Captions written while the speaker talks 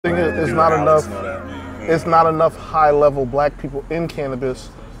It's not enough. It's not enough high-level black people in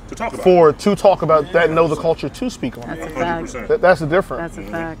cannabis to talk about that, know the culture to speak on. That's a fact. That's the difference. That's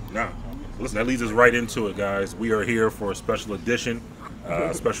a fact. Nah. Listen, that leads us right into it, guys. We are here for a special edition,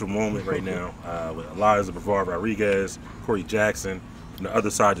 a special moment right now with Eliza Brevard-Rodriguez, Corey Jackson from the Other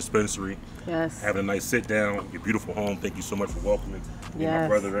Side Dispensary. Yes. Having a nice sit down, your beautiful home. Thank you so much for welcoming me and my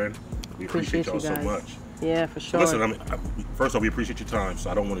brother in. We appreciate y'all so much. Yeah, for sure. So listen, first off, we appreciate your time,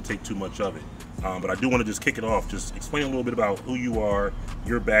 so I don't want to take too much of it. But I do want to just kick it off. Just explain a little bit about who you are,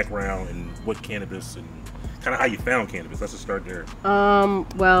 your background, and what cannabis, and kind of how you found cannabis. Let's just start there.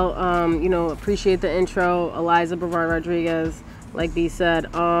 You know, appreciate the intro. Eliza Brevard-Rodriguez, like B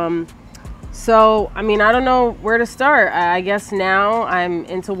said. So, I mean, I don't know where to start. I guess now I'm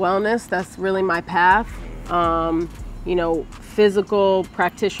into wellness. That's really my path. You know, physical,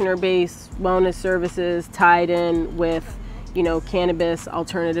 practitioner-based wellness services tied in with, you know, cannabis,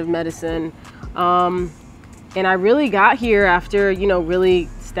 alternative medicine. And I really got here after, you know, really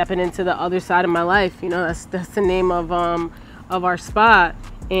stepping into the other side of my life. You know, that's the name of our spot.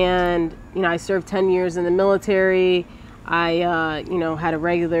 And, you know, I served 10 years in the military. I, you know, had a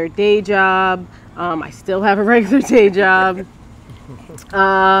regular day job. I still have a regular day job.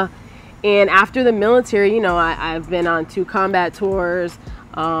 And after the military, you know, I've been on 2 combat tours.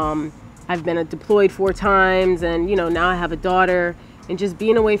 I've been deployed 4 times, and, you know, now I have a daughter. And just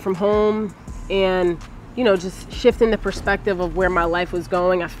being away from home and, you know, just shifting the perspective of where my life was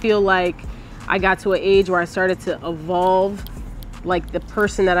going, I feel like I got to an age where I started to evolve like the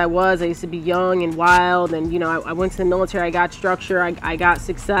person that I was. I used to be young and wild, and, you know, I went to the military, I got structure, I got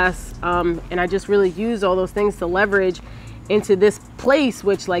success, and I just really used all those things to leverage into this place,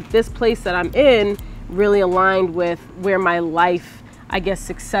 which, like, this place that I'm in really aligned with where my life, I guess,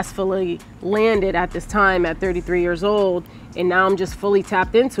 successfully landed at this time at 33 years old. And now I'm just fully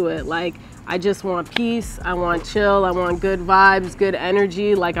tapped into it. Like, I just want peace, I want chill, I want good vibes, good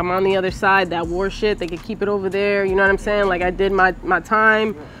energy. Like, I'm on the other side, that war shit, they could keep it over there, you know what I'm saying? Like, I did my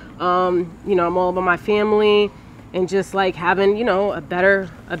time, you know, I'm all about my family, and just like having, you know, a better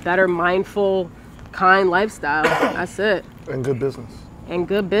mindful, kind lifestyle. That's it. And good business. And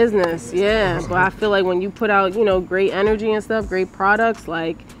good business, yeah. But I feel like when you put out, you know, great energy and stuff, great products,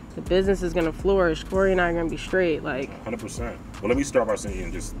 like, the business is gonna flourish. Corey and I are gonna be straight, like. 100%. Well, let me start by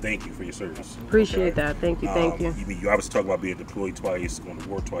saying just thank you for your service. Appreciate that. Thank you. Thank you. You obviously talk about being deployed twice, going to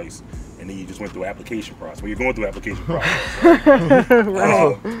war twice, and then you just went through application process. Well, you're going through application process. Right?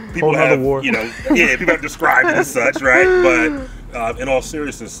 Right. People have, you know, people have described it as such, right? But in all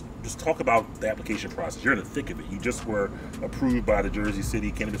seriousness, just talk about the application process. You're in the thick of it. You just were approved by the Jersey City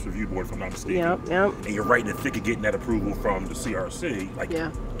Cannabis Review Board, if I'm not mistaken. Yep. And you're right in the thick of getting that approval from the CRC. Like,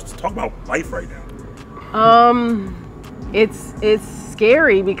 just talk about life right now. It's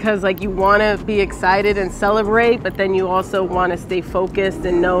scary because, like, you want to be excited and celebrate, but then you also want to stay focused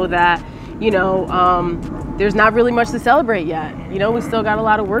and know that, you know, there's not really much to celebrate yet. You know, we still got a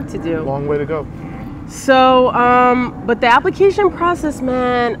lot of work to do. Long way to go. So, but the application process,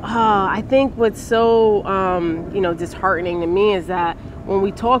 man, I think what's so, you know, disheartening to me is that when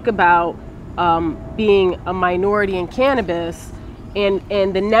we talk about being a minority in cannabis and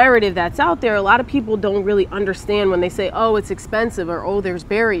the narrative that's out there, a lot of people don't really understand when they say, oh, it's expensive, or, oh, there's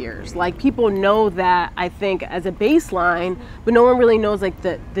barriers. Like, people know that, I think, as a baseline, but no one really knows, like,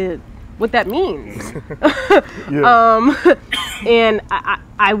 what that means. And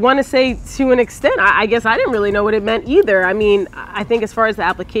I want to say, to an extent, I guess I didn't really know what it meant either. I mean, I think as far as the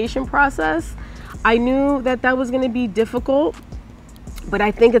application process, I knew that was going to be difficult, but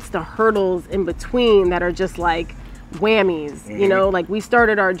I think it's the hurdles in between that are just like whammies. You know, like, we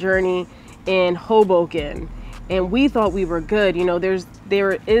started our journey in Hoboken, and we thought we were good. You know,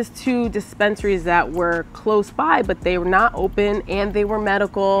 there is 2 dispensaries that were close by, but they were not open, and they were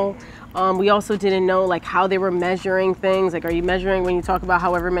medical. We also didn't know, like, how they were measuring things. Like, are you measuring when you talk about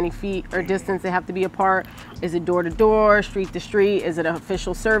however many feet or distance they have to be apart? Is it door to door, street to street? Is it an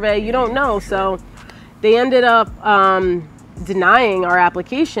official survey? You don't know. So they ended up denying our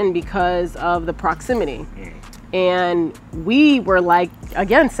application because of the proximity. And we were, like,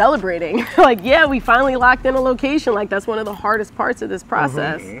 again, celebrating. Like, yeah, we finally locked in a location. Like, that's one of the hardest parts of this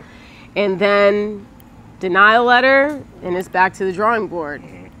process. And then denial letter, and it's back to the drawing board.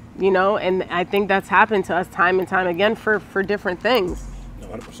 You know, and I think that's happened to us time and time again for different things.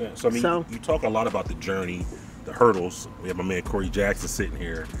 100%. So, I mean, you talk a lot about the journey, the hurdles. We have my man Corey Jackson sitting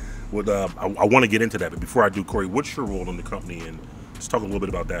here. I want to get into that, but before I do, Corey, what's your role in the company? And let's talk a little bit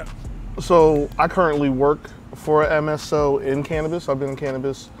about that. So I currently work for an MSO in cannabis. I've been in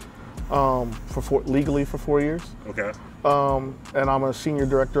cannabis legally for 4 years. Okay. And I'm a senior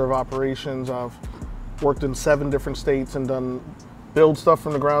director of operations. I've worked in 7 different states and done build stuff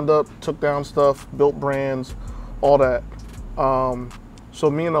from the ground up, took down stuff, built brands, all that. So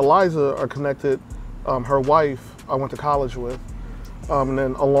me and Eliza are connected. Her wife, I went to college with. And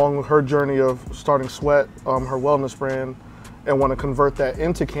then along with her journey of starting Sweat, her wellness brand, and want to convert that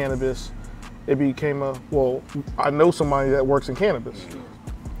into cannabis, it became I know somebody that works in cannabis.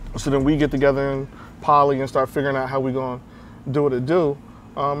 So then we get together in Poly and start figuring out how we're going to do what it do.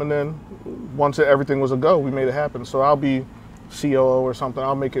 And then once everything was a go, we made it happen. So I'll be COO or something.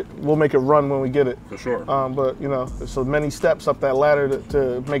 We'll make it run when we get it. For sure. But you know, there's so many steps up that ladder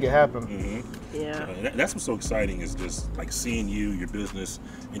to make it happen. Mm-hmm. Yeah. And that's what's so exciting is just like seeing your business,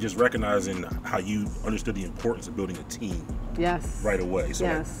 and just recognizing how you understood the importance of building a team. Yes. Right away. So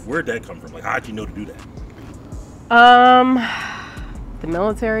yes. Like, where'd that come from? Like, how'd you know to do that? The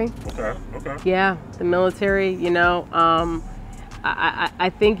military. Okay. Yeah, the military, you know. I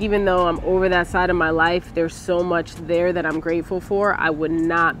think even though I'm over that side of my life, there's so much there that I'm grateful for. I would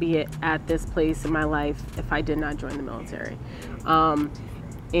not be at this place in my life if I did not join the military.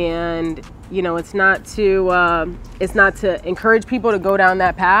 And you know, it's not to encourage people to go down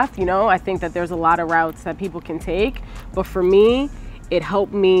that path. You know, I think that there's a lot of routes that people can take, but for me, it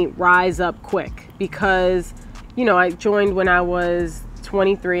helped me rise up quick because, you know, I joined when I was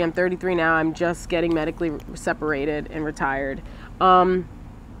 23. I'm 33 now. I'm just getting medically separated and retired.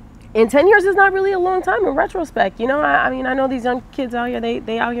 And 10 years is not really a long time in retrospect. You know, I mean, I know these young kids out here,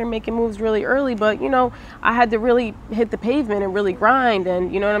 they out here making moves really early, but you know, I had to really hit the pavement and really grind.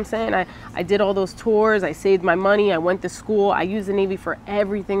 And you know what I'm saying? I did all those tours. I saved my money. I went to school. I used the Navy for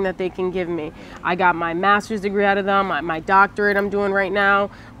everything that they can give me. I got my master's degree out of them, my doctorate I'm doing right now.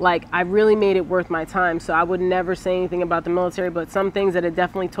 Like, I really made it worth my time. So I would never say anything about the military, but some things that it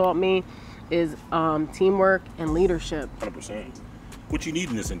definitely taught me is teamwork and leadership. 100%. What you need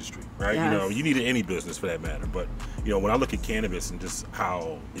in this industry, right? Yes. You know, you need in any business for that matter. But you know, when I look at cannabis and just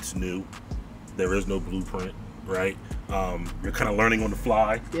how it's new, there is no blueprint, right? You're kind of learning on the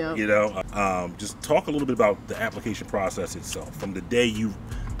fly. Yeah. You know, just talk a little bit about the application process itself, from the day you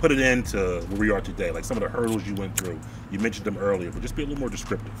put it in to where we are today. Like some of the hurdles you went through. You mentioned them earlier, but just be a little more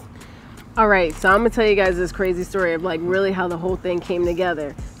descriptive. All right, so I'm gonna tell you guys this crazy story of like really how the whole thing came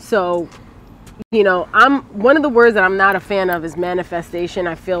together. So, you know, one of the words that I'm not a fan of is manifestation.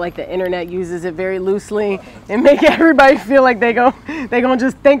 I feel like the internet uses it very loosely and make everybody feel like they gonna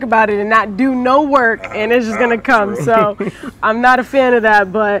just think about it and not do no work and it's just gonna come. So I'm not a fan of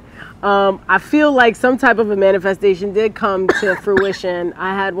that, but I feel like some type of a manifestation did come to fruition.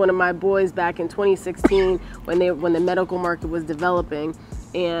 I had one of my boys back in 2016 when the medical market was developing,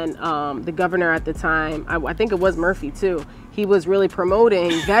 and the governor at the time, I think it was Murphy too, he was really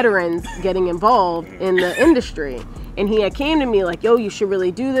promoting veterans getting involved in the industry. And he had came to me like, yo, you should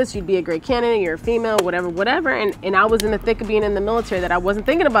really do this. You'd be a great candidate. You're a female, whatever. And I was in the thick of being in the military that I wasn't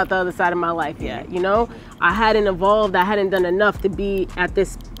thinking about the other side of my life yet. You know, I hadn't evolved. I hadn't done enough to be at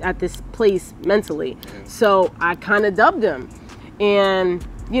this place mentally. So I kind of dubbed him. And,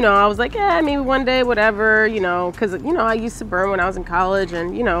 you know, I was like, yeah, maybe one day, whatever, you know, because, you know, I used to burn when I was in college.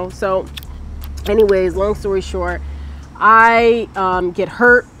 And, you know, so anyways, long story short, I get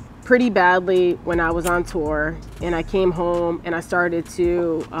hurt pretty badly when I was on tour, and I came home and I started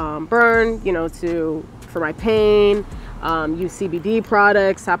to burn, you know, for my pain, use CBD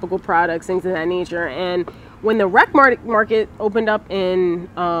products, topical products, things of that nature. And when the rec market opened up in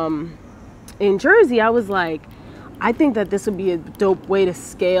Jersey, I was like, I think that this would be a dope way to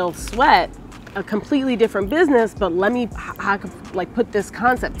scale Sweat, a completely different business, but I could like put this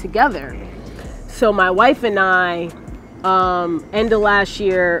concept together. So my wife and I, end of last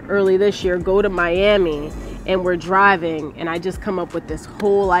year, early this year, go to Miami, and we're driving, and I just come up with this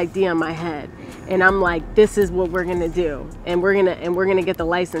whole idea in my head, and I'm like, this is what we're gonna do, and we're gonna get the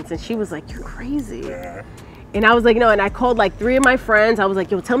license. And she was like, you're crazy. Yeah. And I was like, no. And I called like 3 of my friends. I was like,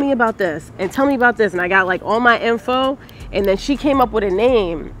 yo, tell me about this and tell me about this. And I got like all my info, and then she came up with a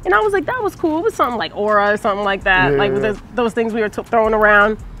name, and I was like, that was cool. It was something like Aura or something like that, like with those things we were throwing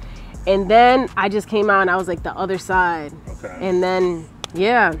around. And then I just came out and I was like, the other side. Okay. And then,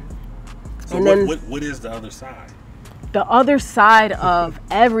 yeah. So and what is the other side? The other side of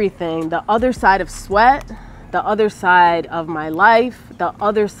everything. The other side of Sweat. The other side of my life. The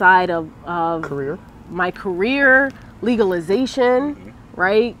other side of my career. Legalization,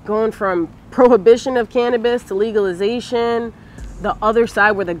 right? Going from prohibition of cannabis to legalization. The other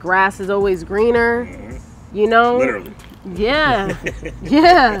side where the grass is always greener. You know? Literally. Yeah,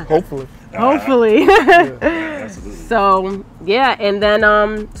 yeah. Hopefully. Hopefully. Absolutely. So yeah, and then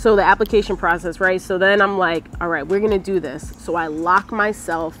so the application process, right? So then I'm like, all right, we're gonna do this. So I lock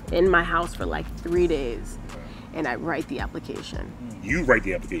myself in my house for like 3 days, and I write the application. You write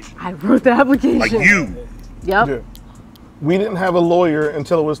the application. I wrote the application. Like you. Yep. Yeah. We didn't have a lawyer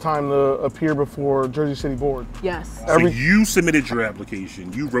until it was time to appear before Jersey City Board. Yes. So you submitted your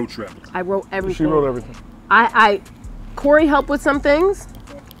application. You wrote your application. I wrote everything. She wrote everything. Corey helped with some things,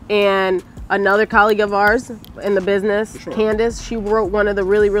 and another colleague of ours in the business, Sure. Candace, she wrote one of the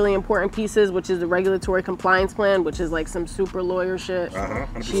really, really important pieces, which is the regulatory compliance plan, which is like some super lawyer shit.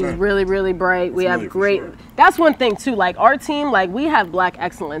 100%. She's really, really bright. We have Familiar for great, sure. that's one thing too, like our team, like we have black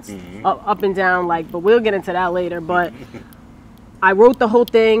excellence up and down, like, but we'll get into that later. But I wrote the whole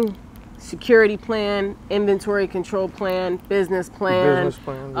thing. Security plan, inventory control plan, business plan,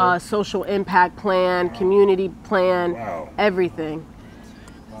 yeah. social impact plan, community plan, Wow. everything.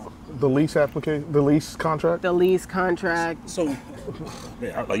 The lease application, the lease contract. The lease contract. So,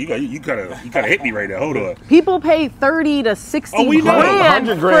 man, like you gotta hit me right now. Hold on. People pay 30 to 60 Oh, we know. grand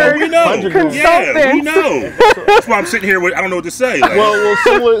 100 for grand. We know. 100 grand. Yeah, we consultants. know. That's why I'm sitting here with I don't know what to say. Like,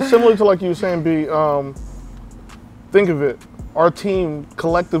 Well, similar to like you were saying, B. Think of it. Our team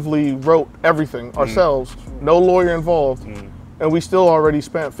collectively wrote everything ourselves, no lawyer involved, and we still already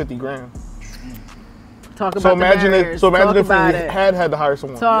spent 50 grand. Talk about So imagine the it. barriers. So imagine Talk if we about it. had to hire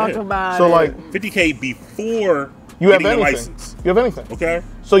someone. Talk Yeah. about So it. like $50K before you have getting the anything. license. You have anything. Okay.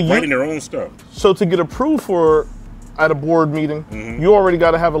 So you Writing their own stuff. So to get approved for at a board meeting, you already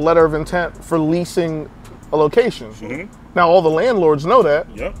got to have a letter of intent for leasing a location. Now all the landlords know that.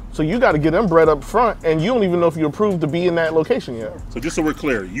 Yep. So you got to get them bread up front, and you don't even know if you're approved to be in that location yet. So just so we're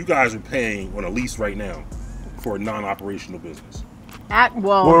clear, you guys are paying on a lease right now for a non-operational business.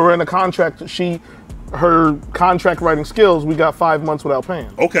 We're in a contract. Her contract writing skills, we got 5 months without paying.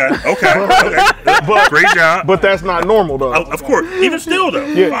 Okay. Great job. But that's not normal though. Of course, even still though,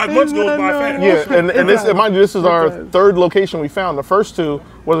 Yeah. 5 months goes by fast. Yeah, and this, mind you, this is our third location we found. The first two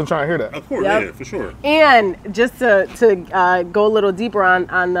wasn't trying to hear that. Of course, Yep. yeah, for sure. And just to go a little deeper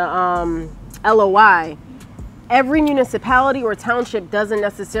on the LOI, every municipality or township doesn't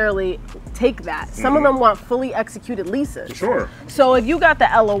necessarily take that. Some of them want fully executed leases. For sure. So if you got the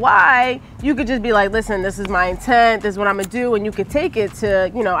LOI, you could just be like, listen, this is my intent, this is what I'm gonna do, and you could take it to,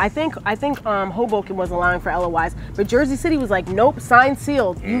 I think Hoboken was allowing for LOIs, but Jersey City was like, nope, signed,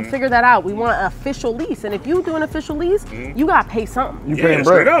 sealed. You figure that out. We want an official lease, and if you do an official lease, you gotta pay something. You paying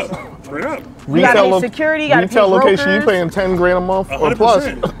straight bread. up. Straight up. You gotta pay security, you gotta pay retail location, you brokers. paying 10 grand a month or plus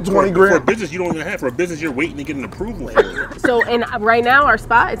 100%. 20 For a grand. business you don't even have. For a business you're waiting to get an approval for. So, and right now our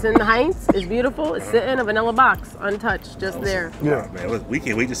spot, it's in the Heights, it's beautiful, it's sitting in a vanilla box, untouched, just there. Yeah. Man, look, we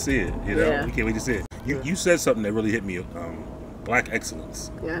can't wait to see it. Yeah. We can't wait to see it. You said something that really hit me. Black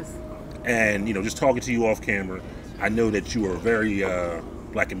excellence. Yes. And just talking to you off camera, I know that you are very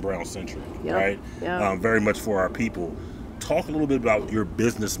black and brown centric, Yep. right? Yep. Very much for our people. Talk a little bit about your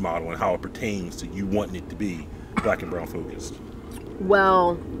business model and how it pertains to you wanting it to be black and brown focused.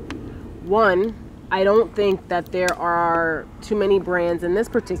 Well, one, I don't think that there are too many brands in this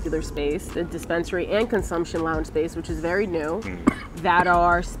particular space, the dispensary and consumption lounge space, which is very new, that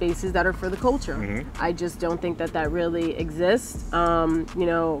are spaces that are for the culture. I just don't think that really exists. I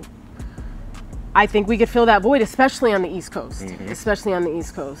think we could fill that void, especially on the East Coast. Especially on the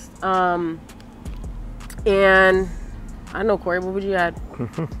East Coast. And I don't know, Corey, what would you add?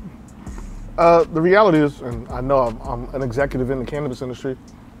 The reality is, and I know I'm an executive in the cannabis industry,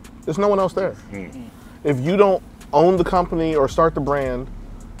 there's no one else there. If you don't own the company or start the brand,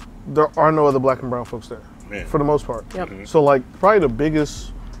 there are no other black and brown folks there, for the most part. Yep. So like probably the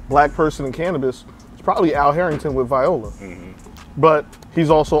biggest black person in cannabis is probably Al Harrington with Viola. But he's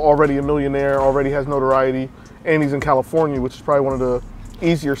also already a millionaire, already has notoriety, and he's in California, which is probably one of the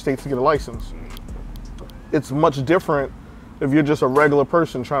easier states to get a license. It's much different if you're just a regular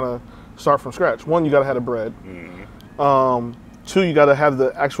person trying to start from scratch. One, you gotta have the bread. Two, you gotta have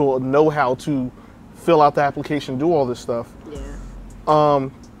the actual know-how to fill out the application, do all this stuff. Yeah.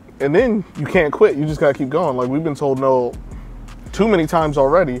 And then you can't quit. You just gotta keep going. Like we've been told no too many times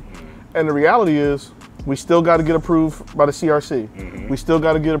already. And the reality is we still gotta get approved by the CRC. We still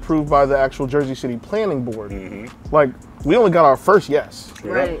gotta get approved by the actual Jersey City Planning Board. Like we only got our first yes.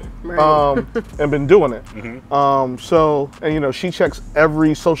 Right. And been doing it. So, and she checks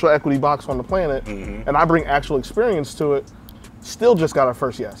every social equity box on the planet, and I bring actual experience to it, still just got our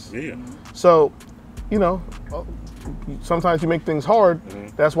first yes. Yeah. So, sometimes you make things hard.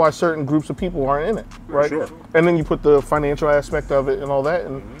 That's why certain groups of people aren't in it, right? Sure. And then you put the financial aspect of it and all that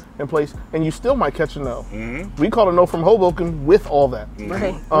in place, and you still might catch a no. We caught a no from Hoboken with all that.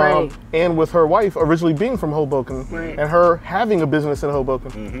 Right. And with her wife originally being from Hoboken and her having a business in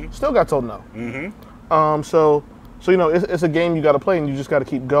Hoboken, still got told no. So you know, it's a game you got to play, and you just got to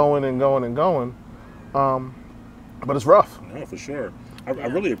keep going and going and going. But it's rough. No, for sure. I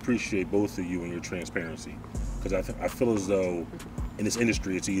really appreciate both of you and your transparency, because I feel as though in this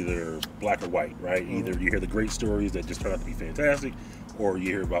industry it's either black or white, right? Either you hear the great stories that just turn out to be fantastic, or you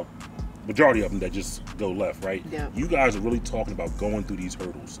hear about majority of them that just go left, right? Yeah. You guys are really talking about going through these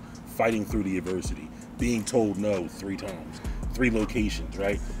hurdles, fighting through the adversity, being told no 3 times, 3 locations,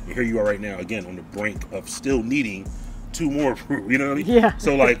 right? And here you are right now, again, on the brink of still needing 2 more approved, you know what I mean? Yeah.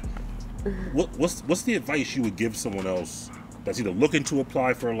 So like, what's the advice you would give someone else that's either looking to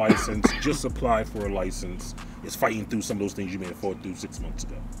apply for a license, just apply for a license, is fighting through some of those things you may have fought through 6 months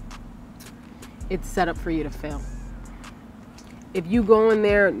ago? It's set up for you to fail. If you go in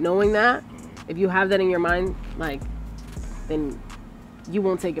there knowing that, if you have that in your mind, like, then you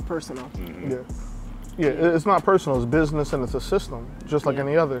won't take it personal. Yeah, it's not personal. It's business, and it's a system, just like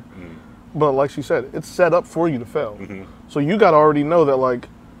any other. But like she said, it's set up for you to fail. So you got to already know that, like,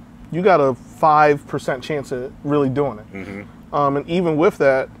 you got a 5% chance of really doing it. And even with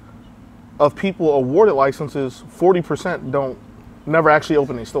that, of people awarded licenses, 40% never actually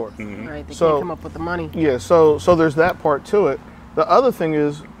open a store. Right, they can't come up with the money. Yeah, so there's that part to it. The other thing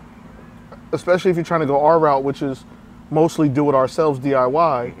is, especially if you're trying to go our route, which is mostly do it ourselves,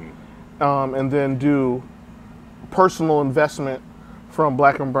 DIY, and then do personal investment from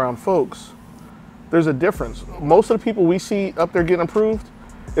black and brown folks, there's a difference. Most of the people we see up there getting approved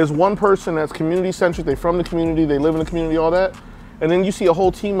is one person that's community centric, they from the community, they live in the community, all that. And then you see a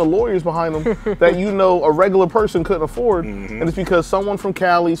whole team of lawyers behind them that you know a regular person couldn't afford. And it's because someone from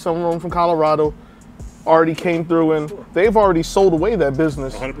Cali, someone from Colorado already came through and they've already sold away that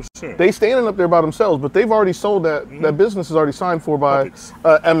business. 100%. They standing up there by themselves, but they've already sold that, that business is already signed for by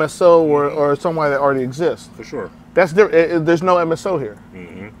MSO or somebody that already exists. For sure. That's there's no MSO here.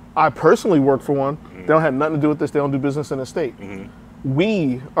 I personally work for one. They don't have nothing to do with this. They don't do business in the state.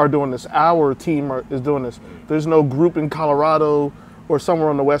 We are doing this. Our team is doing this. There's no group in Colorado or somewhere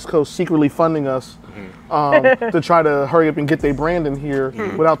on the West Coast secretly funding us to try to hurry up and get their brand in here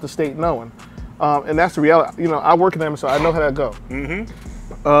without the state knowing. And that's the reality. You know, I work in MSO. I know how that go.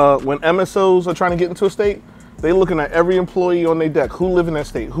 When MSOs are trying to get into a state, they looking at every employee on their deck. Who live in that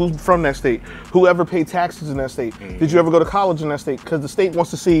state? Who's from that state? Who ever paid taxes in that state? Did you ever go to college in that state? Because the state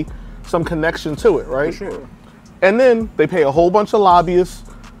wants to see some connection to it, right? For sure. And then they pay a whole bunch of lobbyists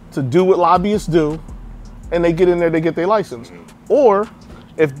to do what lobbyists do, and they get in there, they get their license. Or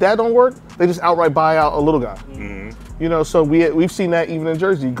if that don't work, they just outright buy out a little guy. You know, so we've seen that even in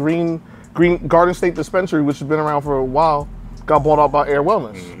Jersey. Green Garden State Dispensary, which has been around for a while, got bought out by Air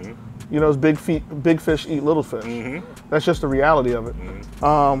Wellness. You know, it's big fish eat little fish. That's just the reality of it.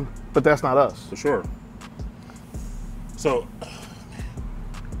 But that's not us. For sure. So,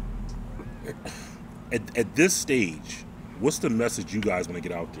 at this stage, what's the message you guys want to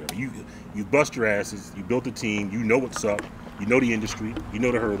get out there? You bust your asses, you built a team, you know what's up, you know the industry, you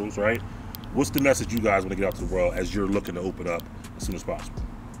know the hurdles, right? What's the message you guys want to get out to the world as you're looking to open up as soon as possible?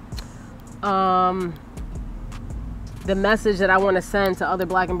 The message that I want to send to other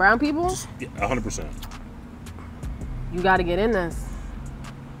black and brown people? 100%. You got to get in this.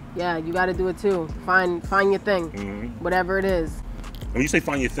 Yeah, you got to do it too. Find your thing, whatever it is. When you say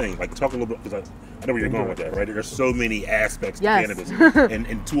find your thing, like talk a little bit, because I know where you're going with that, right? There's so many aspects to cannabis,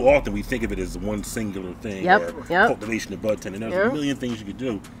 and too often we think of it as one singular thing, or cultivation of bud tending. There's a million things you could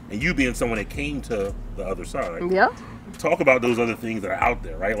do, and you being someone that came to the other side, talk about those other things that are out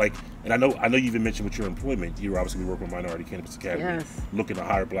there, right? Like, and I know you even mentioned with your employment, you obviously work with Minority Cannabis Academy, looking to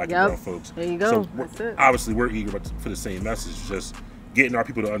hire black and brown folks. There you go. So that's it. Obviously, we're eager for the same message, just getting our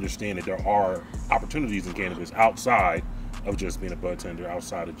people to understand that there are opportunities in cannabis outside of just being a bud tender,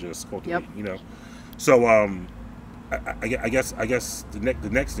 outside of just cultivating, you know. So I guess the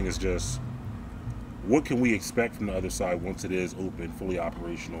next thing is just, what can we expect from the other side once it is open, fully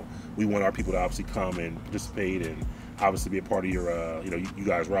operational? We want our people to obviously come and participate and obviously be a part of your, you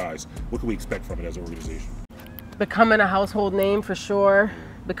guys rise. What can we expect from it as an organization? Becoming a household name for sure.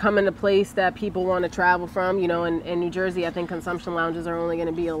 Becoming a place that people want to travel from. You know, in New Jersey, I think consumption lounges are only going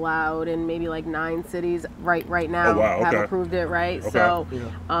to be allowed in maybe like 9 cities right now. Have approved it, right? So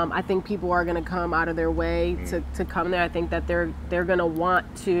I think people are going to come out of their way to come there. I think that they're going to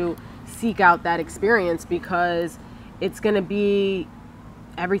want to seek out that experience because it's going to be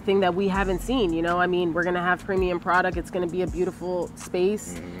everything that we haven't seen, you know. I mean, we're gonna have premium product. It's gonna be a beautiful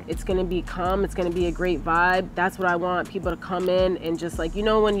space. It's gonna be calm. It's gonna be a great vibe. That's what I want people to come in and just like, you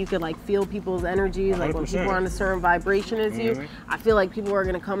know, when you could like feel people's energies, like when people are on a certain vibration as you, I feel like people are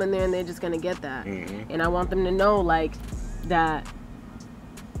gonna come in there and they're just gonna get that. And I want them to know like that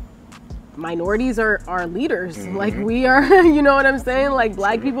minorities are leaders. Like we are, you know what I'm saying? Like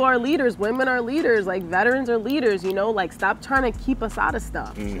black people are leaders, women are leaders, like veterans are leaders, you know, like stop trying to keep us out of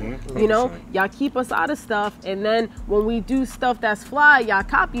stuff. You know, y'all keep us out of stuff, and then when we do stuff that's fly, y'all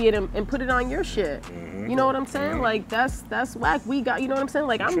copy it and put it on your shit. You know what I'm saying? Like that's whack. We got, you know what I'm saying?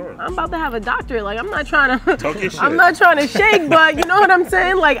 Like I'm about to have a doctorate. Like I'm not trying to I'm not trying to shake, but you know what I'm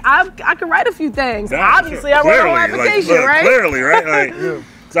saying? Like I can write a few things. Obviously I wrote a whole application, like, right? Clearly, right? Like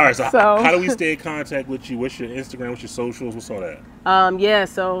Sorry, so how do we stay in contact with you? What's your Instagram? What's your socials? What's all that? Yeah,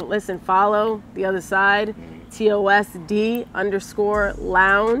 so listen, follow The Other Side, TOSD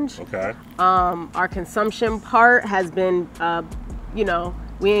 _lounge. Okay. Our consumption part has been, you know,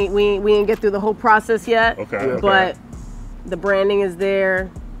 we ain't get through the whole process yet. Okay. But the branding is there,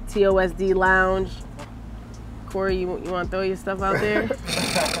 TOSD Lounge. Corey, you want to throw your stuff out there?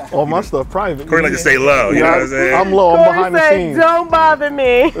 All my stuff private. Corey like to stay low. You know what I'm saying? I'm low. I'm behind the scenes. Don't bother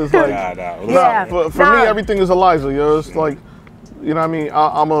me. It's like, Yeah. For me, everything is Eliza. Yo, it's like, you know what I mean?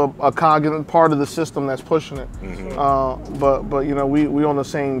 I'm a cog part of the system that's pushing it. But you know, we on the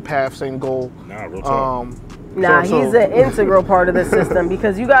same path, same goal. Nah, real talk. Nah, he's an integral part of the system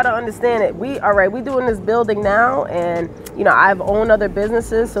because you got to understand it. We doing this building now, and you know I've owned other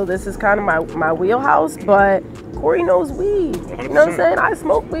businesses, so this is kind of my wheelhouse. But Corey knows weed. 100%. You know what I'm saying? I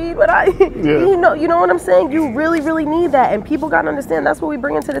smoke weed, but you know what I'm saying? You really need that, and people got to understand that's what we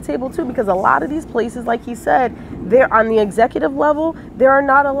bring into the table too. Because a lot of these places, like he said, they're on the executive level. There are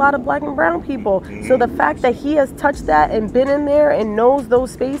not a lot of black and brown people. So the fact that he has touched that and been in there and knows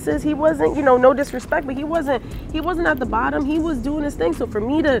those spaces, he wasn't, you know, no disrespect, but he wasn't at the bottom. He was doing his thing. So for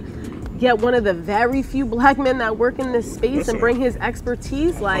me to get one of the very few black men that work in this space and bring his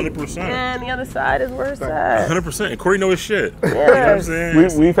expertise, like, 100%. Man, The Other Side is where it's at. 100%. And Corey knows his shit. Yeah. You know what I'm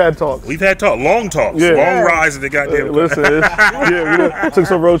saying? We've had talks. Long talks. Long rides in the goddamn listen, we took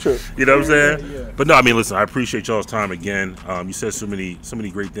some road trips. You know what I'm saying? But no, I mean, listen, I appreciate y'all's time again. You said so many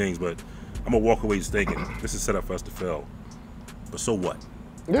great things, but I'm going to walk away just thinking this is set up for us to fail. But so what?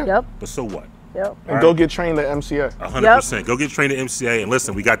 Yeah. Yep. But so what? Yep. And go get trained at MCA. 100%. Go get trained at MCA. And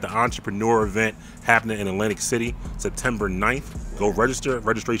listen, we got the entrepreneur event happening in Atlantic City, September 9th. Go register.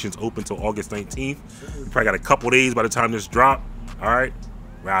 Registration's open till August 19th. You probably got a couple days by the time this drop. All right.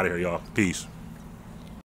 We're out of here, y'all. Peace.